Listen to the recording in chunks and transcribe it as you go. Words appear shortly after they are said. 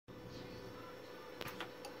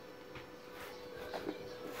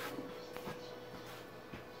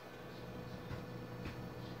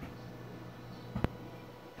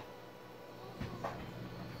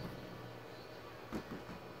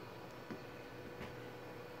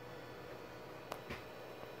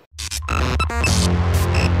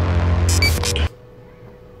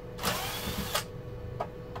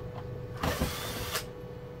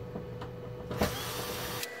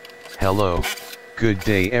Hello, good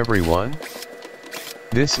day everyone.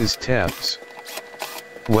 This is Teps.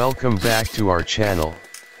 Welcome back to our channel.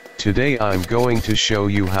 Today I'm going to show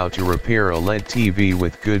you how to repair a LED TV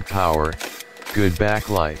with good power, good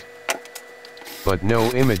backlight, but no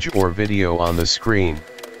image or video on the screen.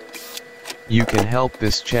 You can help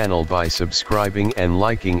this channel by subscribing and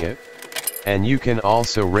liking it, and you can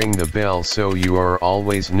also ring the bell so you are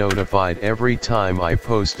always notified every time I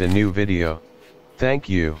post a new video. Thank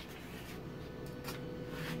you.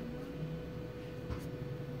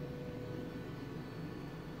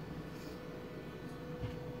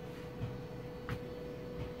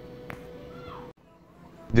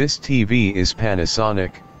 This TV is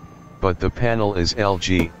Panasonic, but the panel is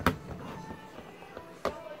LG.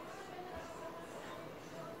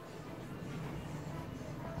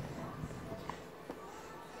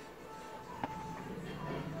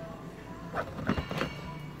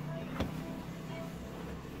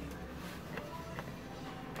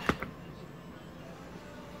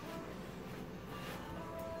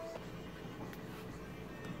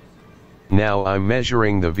 Now I'm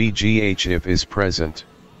measuring the VGH if is present.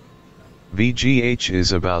 VGH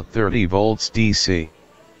is about 30 volts DC.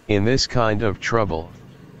 In this kind of trouble,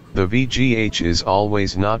 the VGH is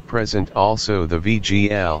always not present, also the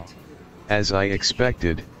VGL. As I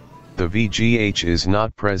expected, the VGH is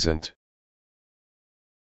not present.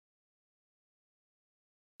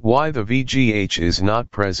 Why the VGH is not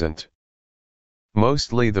present?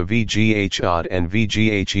 Mostly the VGH odd and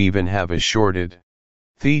VGH even have a shorted.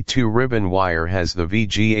 The 2 ribbon wire has the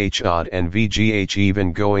VGH odd and VGH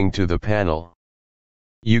even going to the panel.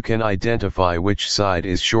 You can identify which side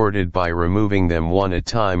is shorted by removing them one at a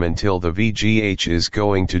time until the VGH is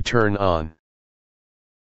going to turn on.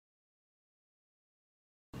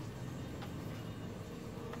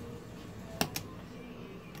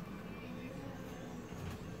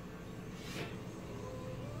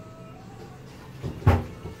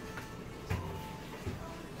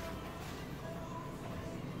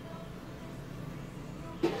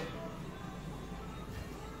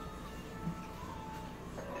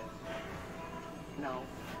 Now,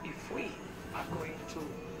 if we are going to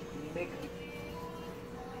make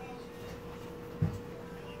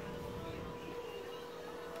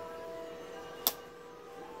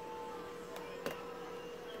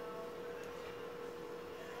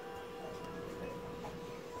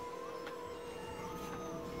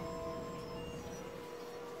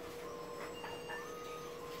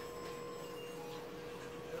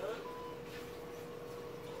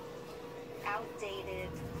outdated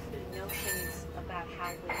notions about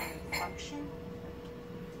how women function.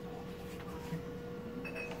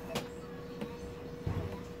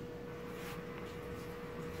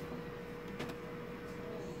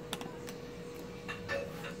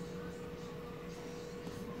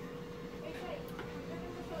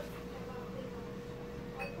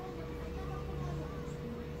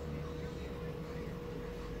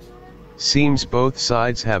 Seems both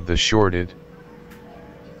sides have the shorted.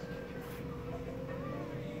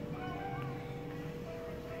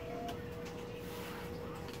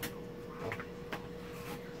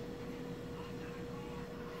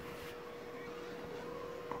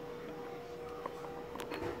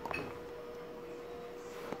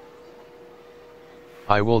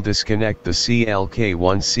 I will disconnect the CLK1,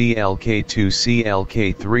 CLK2,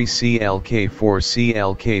 CLK3, CLK4,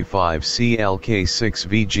 CLK5, CLK6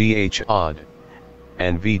 VGH odd,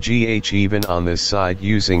 and VGH even on this side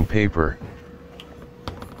using paper.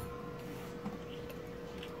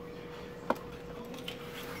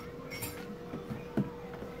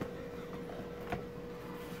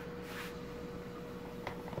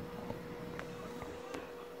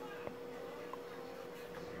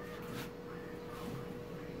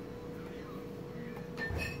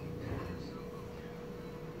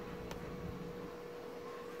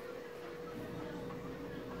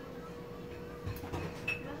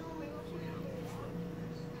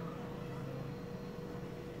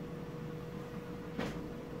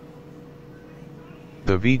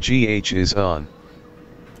 The VGH is on.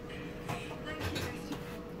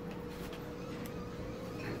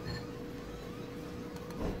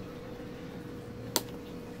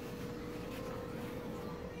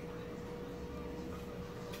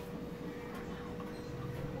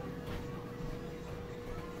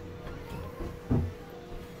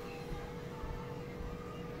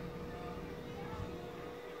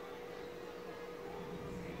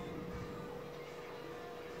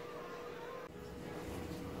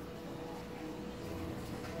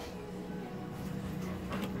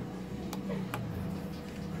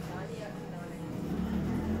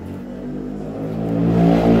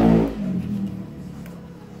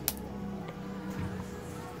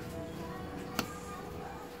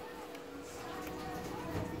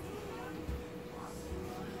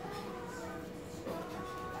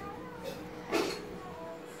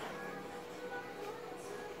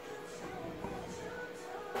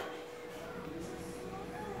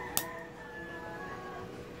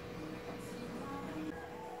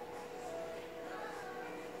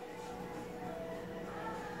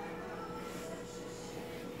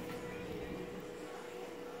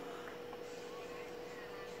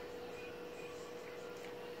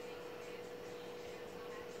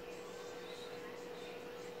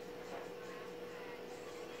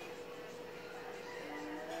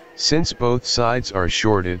 Since both sides are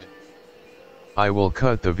shorted, I will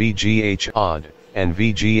cut the VGH odd and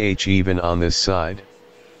VGH even on this side.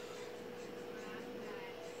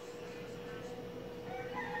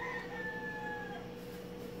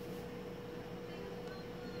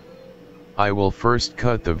 I will first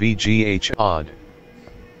cut the VGH odd.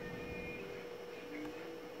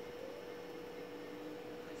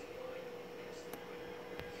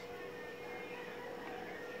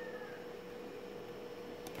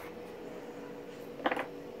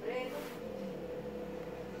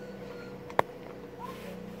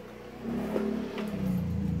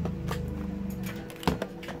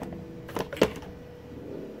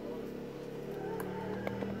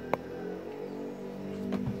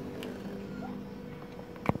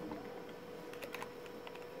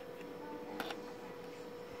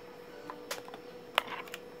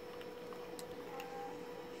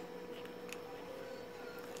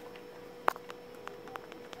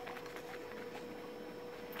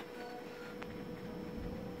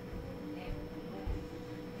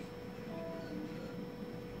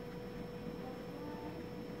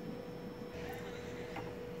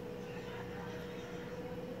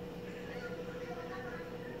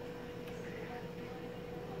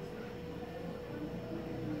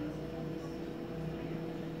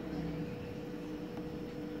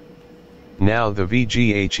 Now the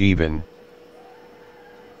VGH even.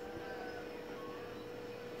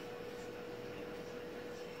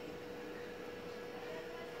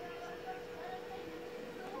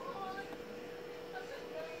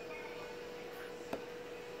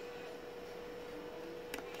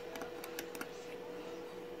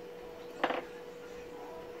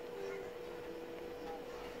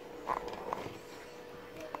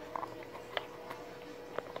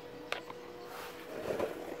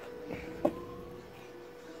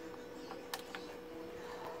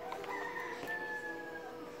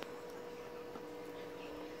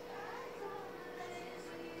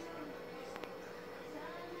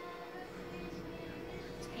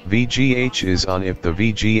 VGH is on if the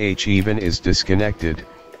VGH even is disconnected.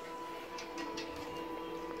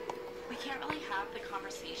 We can't really have the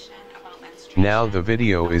conversation about menstruation. Now the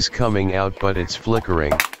video is coming out but it's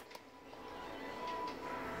flickering.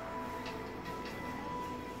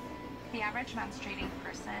 The average menstruating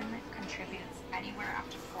person contributes anywhere up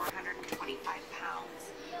to 425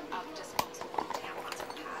 pounds of disposable tampons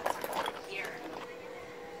and pads per year.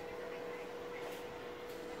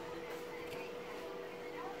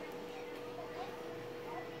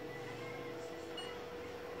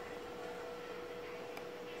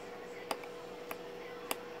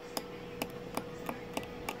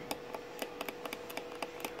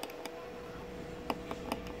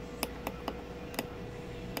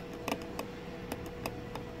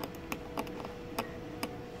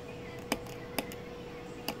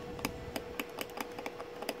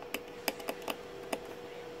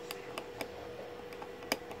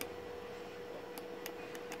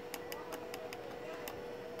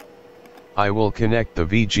 I will connect the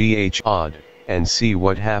VGH odd and see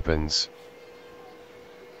what happens.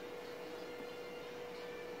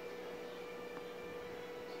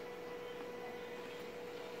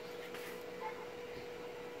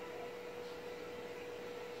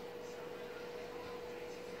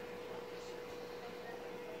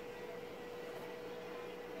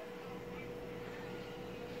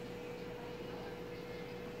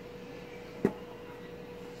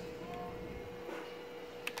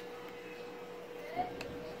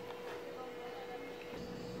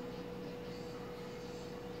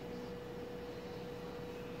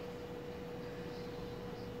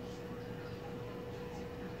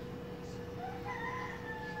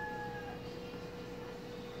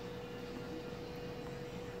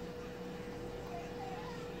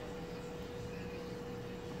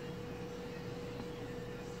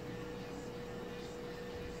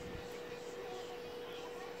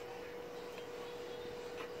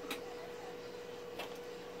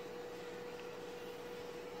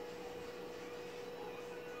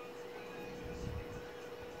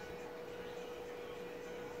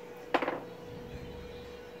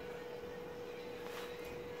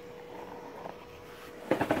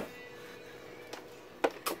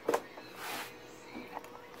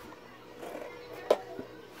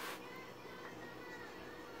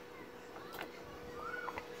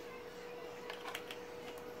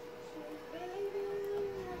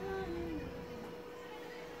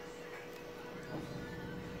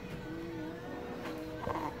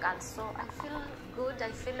 girl. So I feel good,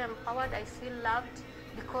 I feel empowered, I feel loved,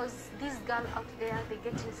 because this girl out there, they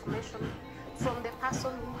get information from the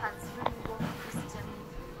person who has really gone Christian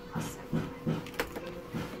herself.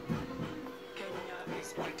 Kenya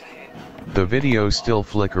is quite a The video still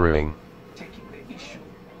flickering. taking the issue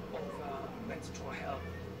of menstrual health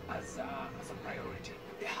as a priority.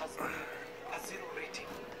 There has been a zero rating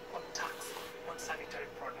on tax on sanitary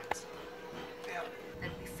products. There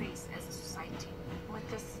That we face as a society. With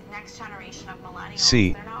this next generation of millennials,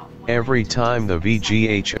 See, they're not willing every to time the just accept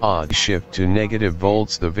VGH it odd because shift to that's negative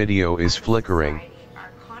volts, the video is as a flickering. society,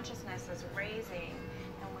 our consciousness is raising,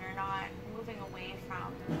 and we're not moving away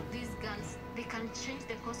from these guns. They can change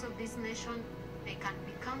the course of this nation. They can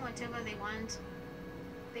become whatever they want.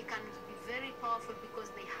 They can be very powerful because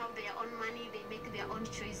they have their own money. They make their own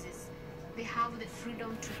choices. They have the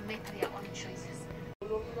freedom to make their own choices.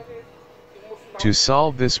 To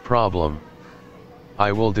solve this problem,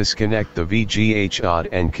 I will disconnect the VGH odd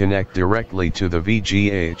and connect directly to the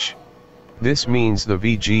VGH. This means the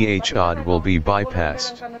VGH odd will be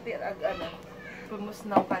bypassed.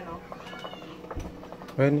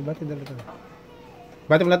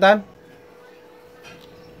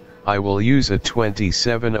 I will use a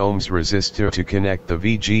 27 ohms resistor to connect the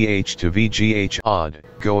VGH to VGH odd,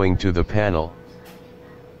 going to the panel.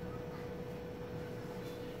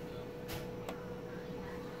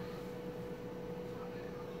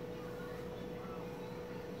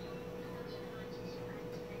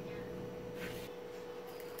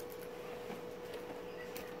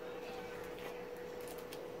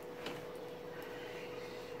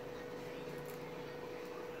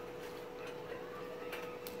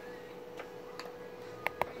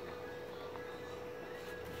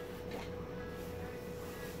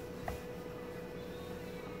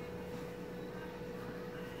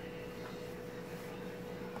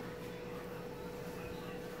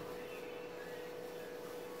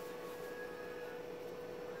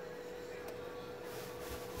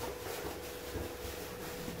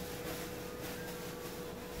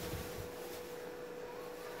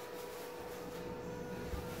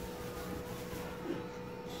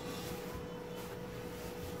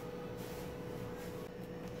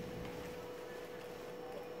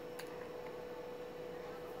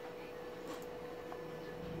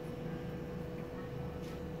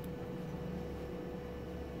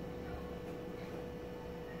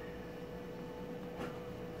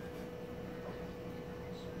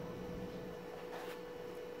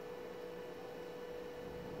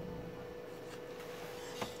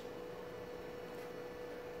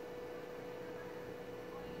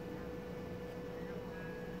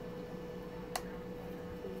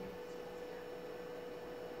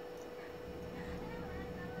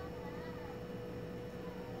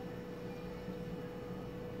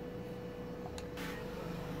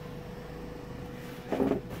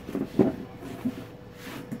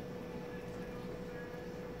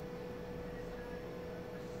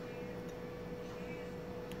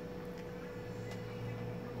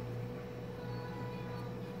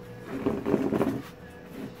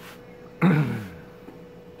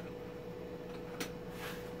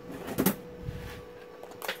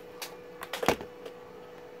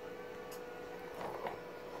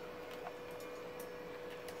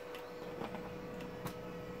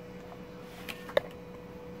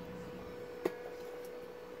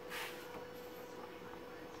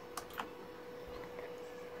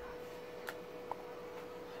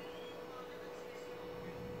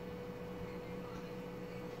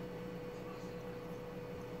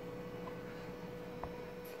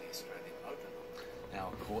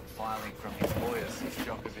 Now, a court filing from his lawyers says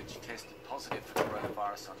Djokovic tested positive for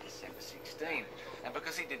coronavirus on December 16. And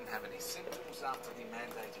because he didn't have any symptoms after the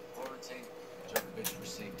mandated quarantine, Djokovic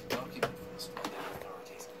received a document from Australian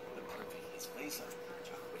authorities approving his visa.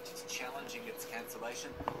 Djokovic is challenging its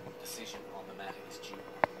cancellation. The decision on the matter is due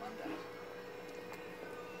on Monday.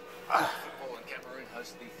 Football in Cameroon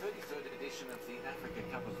hosts the 33rd edition of the Africa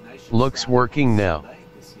Cup of Nations. Looks working now.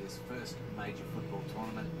 This year's first major football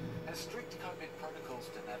tournament has strict COVID protocols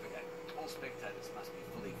to navigate. All spectators must be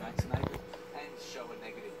fully vaccinated and show a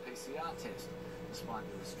negative PCR test. Despite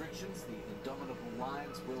the restrictions, the indomitable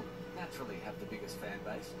Lions will naturally have the biggest fan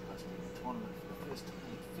base, hosting the tournament for the first time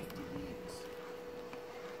in 50 years.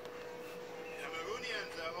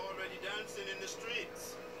 Cameroonians are already dancing in the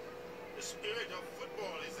streets. The spirit of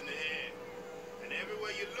football is in the air. And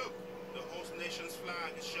everywhere you look, the host nation's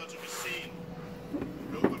flag is sure to be seen.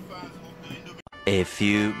 Local fans hope the A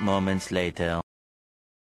few moments later.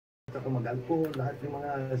 Mag-alpo, lahat ng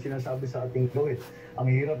mga sinasabi sa ating gawin. Ang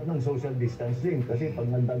hirap ng social distancing kasi pag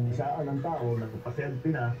nagdagsaan ng tao,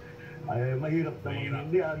 nagpa-selfie na, ay mahirap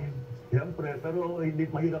naman yan. Siyempre, pero hindi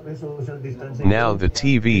mahirap yung social distancing. Now the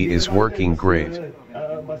TV is working great.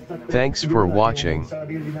 Thanks for watching.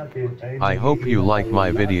 I hope you like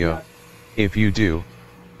my video. If you do,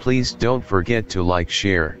 please don't forget to like,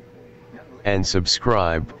 share. and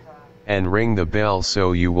subscribe, and ring the bell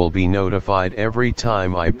so you will be notified every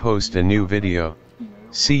time I post a new video.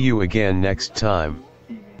 See you again next time.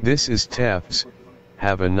 This is Tefs.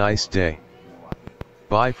 Have a nice day.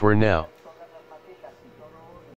 Bye for now.